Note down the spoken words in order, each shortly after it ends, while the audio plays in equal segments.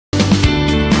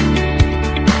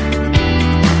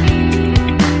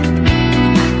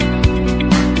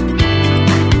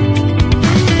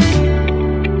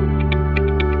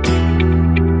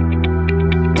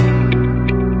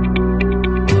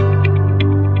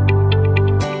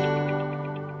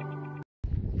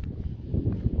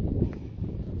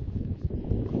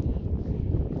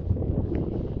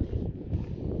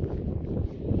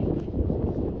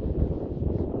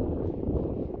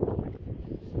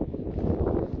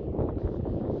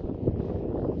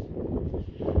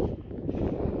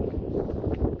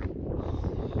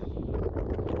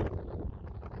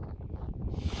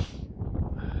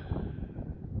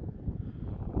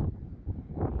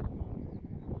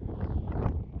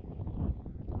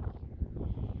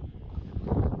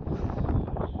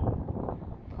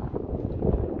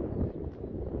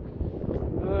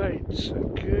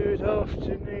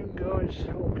afternoon guys,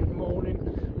 or good morning,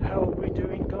 how are we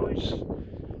doing guys?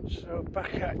 So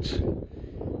back at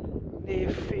near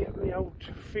the old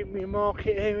Finmere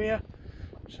market area.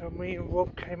 So me and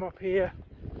Rob came up here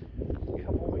a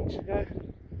couple of weeks ago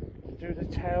to do the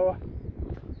tower.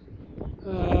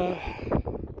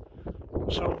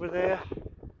 What's over there?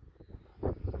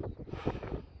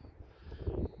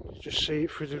 Just see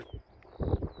it through the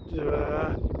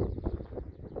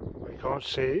you can't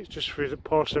see it, just through the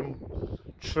past them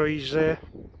trees there.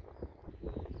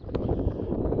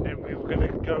 And then we were going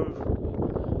to go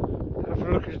have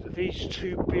a look at these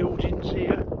two buildings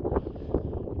here.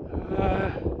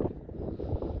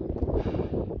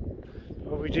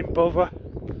 But we didn't bother.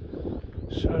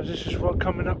 So this is what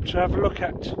coming up to have a look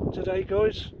at today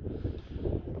guys.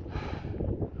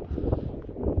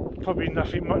 Probably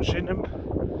nothing much in them.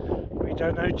 We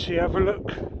don't know till you have a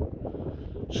look.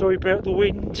 Sorry about the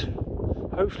wind.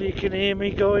 Hopefully you can hear me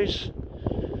guys.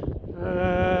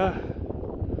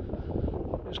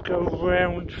 Let's go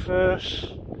round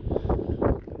first.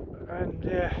 And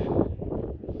yeah.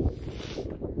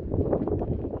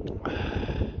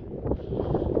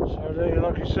 So there,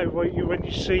 like I say, when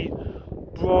you see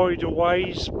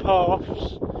bridleways,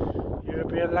 paths, you'll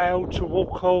be allowed to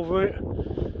walk over it.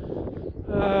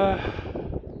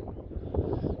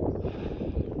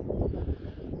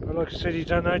 But like I said, you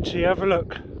don't know till you have a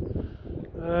look.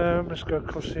 Let's go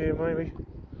across here maybe.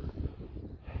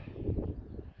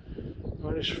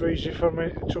 Right, it's freezing for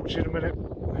me. Talk to you in a minute.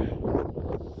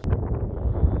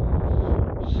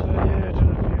 So yeah, I don't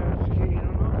know if you have to get in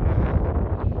or not.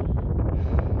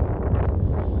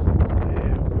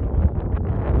 Yeah,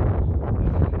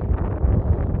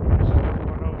 there's another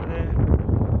one over there.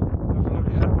 Have a look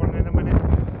at that one in a minute.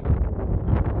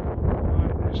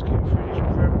 Right, let's get through these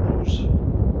brambles.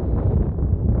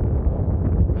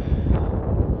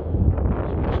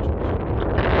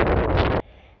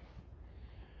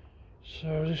 So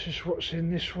this is what's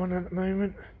in this one at the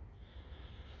moment.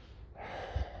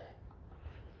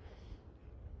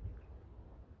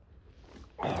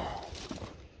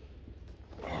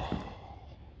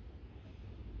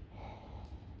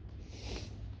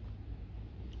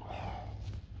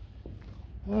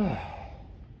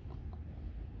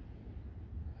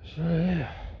 So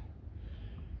yeah,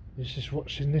 this is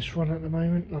what's in this one at the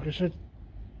moment. Like I said,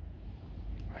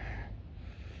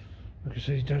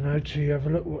 you don't know till you have a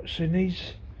look what's in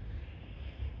these.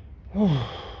 Oh,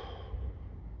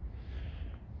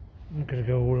 I'm not going to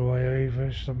go all the way over,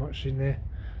 there's not much in there,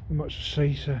 not much to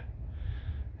see, so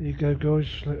there you go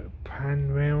guys, little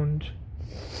pan round.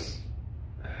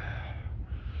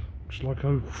 Looks like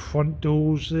old front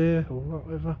doors there, or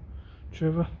whatever,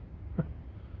 Trevor.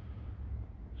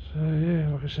 So yeah,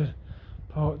 like I said,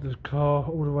 park the car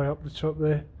all the way up the top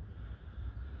there.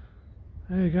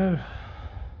 There you go.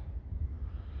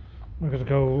 I'm going to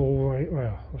go all the way,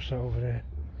 well, what's that over there?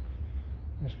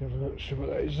 Let's go have a look, see what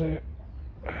that is there.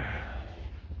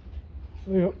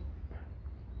 Yep.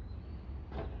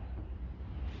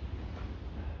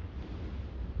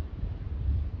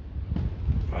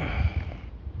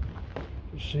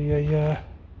 You see a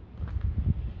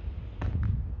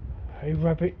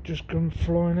rabbit just come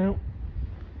flying out.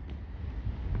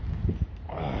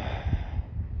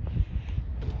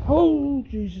 Oh,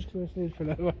 Jesus Christ, he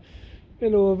fell over.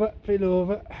 Fell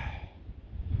over.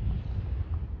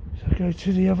 So I'll go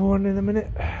to the other one in a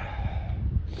minute.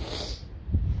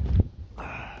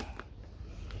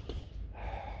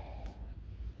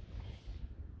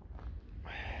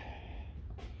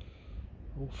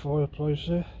 Old fireplace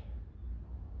there.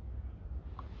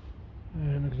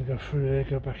 And I'm going to go through there,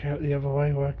 go back out the other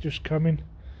way where I've just come in.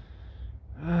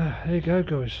 There you go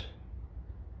guys.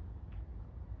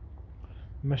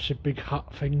 Massive big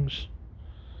hut things.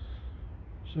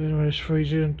 So anyway, it's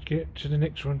freezing and get to the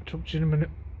next one. Talk to you in a minute.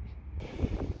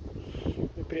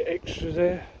 A bit extra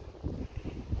there.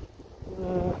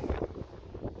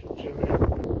 Talk to you in a minute.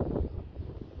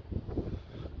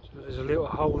 So there's a little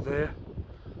hole there.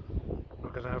 I'm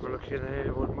not going to have a look in there,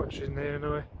 there wasn't much in there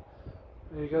anyway.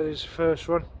 There you go, there's the first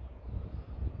one.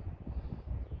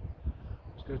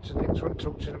 Let's go to the next one,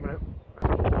 talk to you in a minute.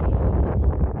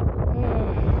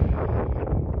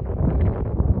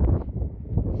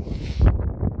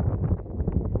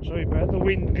 Sorry about the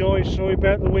wind guys, sorry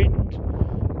about the wind.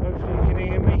 Hopefully you can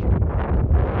hear me.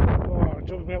 Oh, I'm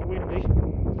talking about windy.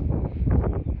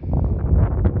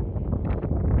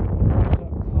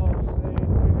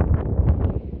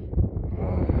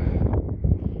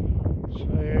 So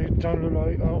yeah, it don't look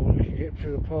like, oh we can get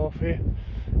through the path here.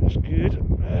 That's good.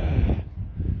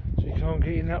 So you can't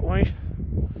get in that way.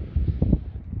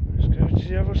 Let's go to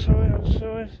the other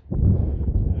side,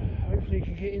 hopefully you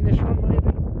can get in this one maybe.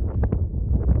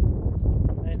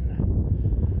 And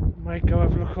then might go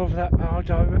have a look over that our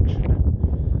direction.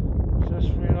 So that's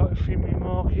really like the Finmere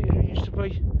market it used to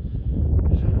be.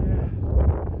 So yeah,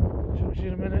 talk to you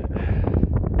in a minute.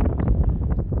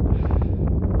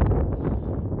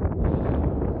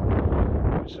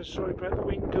 So sorry about the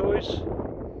wind, guys.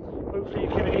 Hopefully you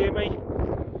can hear me.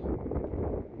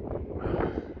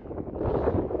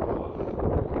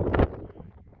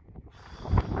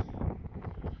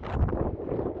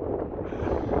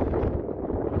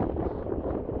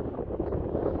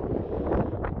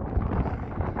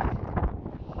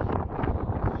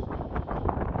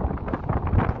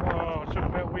 Oh, talk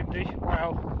about windy.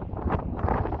 Wow.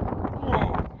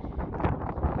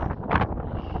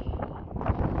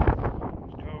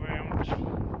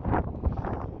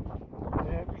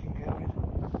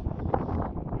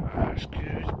 That's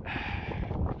good.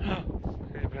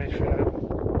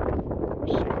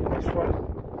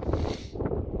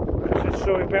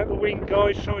 Sorry about the wind,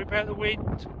 guys. Sorry about the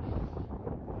wind.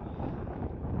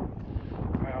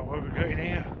 Wow, what have we got in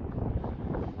here?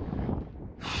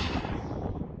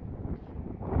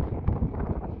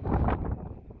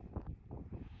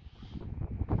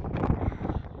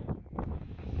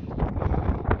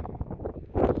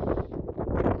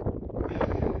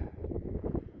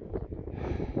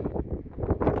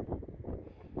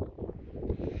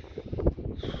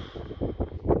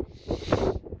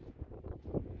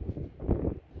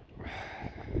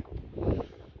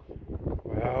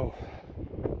 Wow.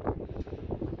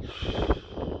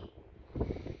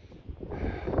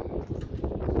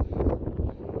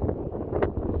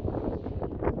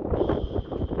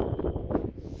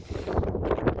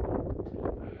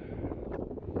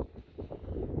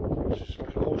 It's just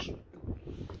like a horse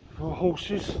for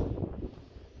horses.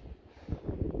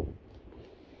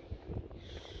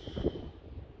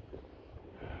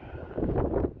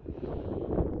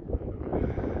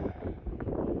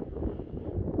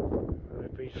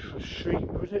 For a street,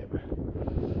 would it?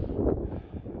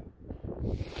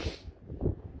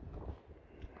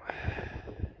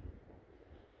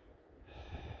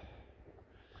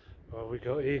 What we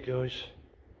got here, guys?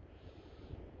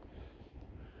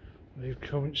 Leave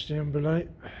comments down below.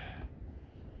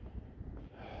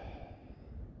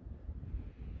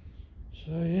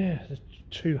 So yeah, the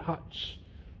two huts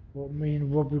what me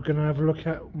and Rob were going to have a look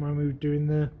at when we were doing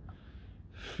the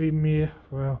Finmere,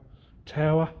 well,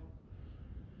 tower.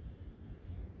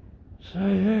 So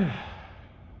yeah,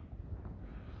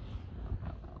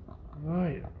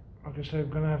 right, like I said, I'm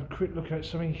going to have a quick look at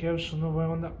something else on the way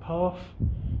on that path,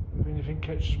 if anything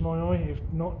catches my eye. If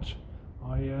not,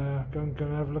 I'm going to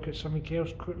have a look at something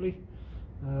else quickly.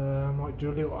 I might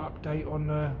do a little update on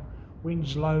the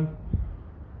Winslow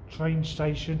train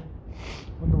station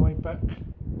on the way back.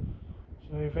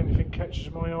 So if anything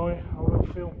catches my eye, I will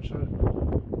film. So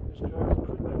let's go have a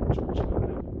quick look, talk to you in a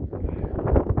minute.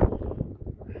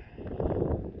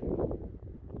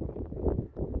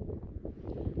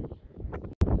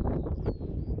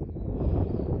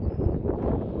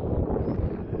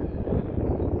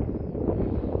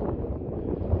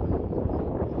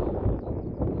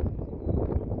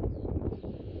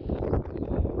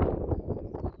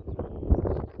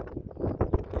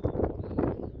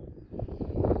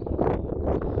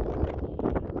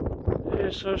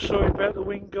 So sorry about the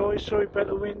wind, guys, sorry about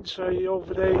the wind. So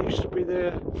over there used to be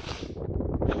the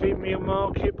Finmere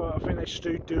market, but I think they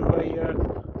still do a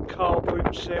car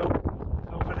boot sale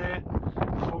over there.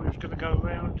 I thought we was going to go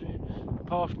around, the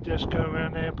path does go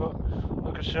around there, but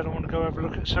like I said, I want to go have a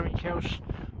look at something else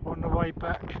on the way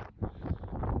back.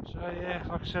 So yeah,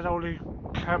 like I said, I'll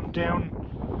come down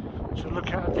to look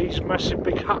at these massive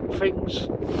big hut things.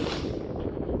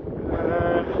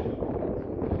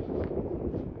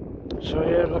 So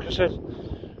yeah, like I said,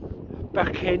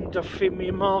 back end of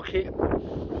Finmere market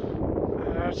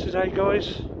today,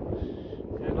 guys.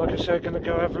 And like I said, I'm going to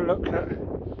go have a look at.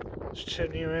 Let's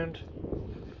turn you around.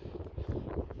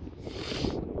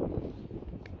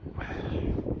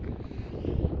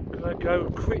 I'm going to go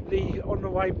quickly on the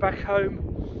way back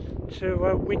home to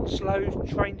Winslow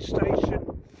train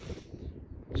station.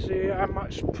 See how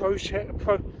much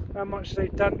how much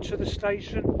they've done to the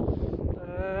station.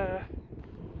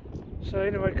 So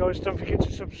anyway, guys, don't forget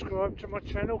to subscribe to my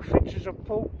channel, Pictures of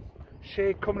Paul,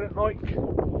 share, comment, like.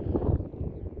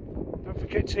 Don't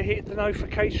forget to hit the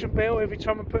notification bell every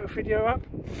time I put a video up,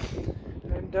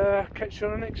 and catch you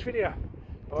on the next video.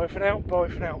 Bye for now, bye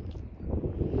for now.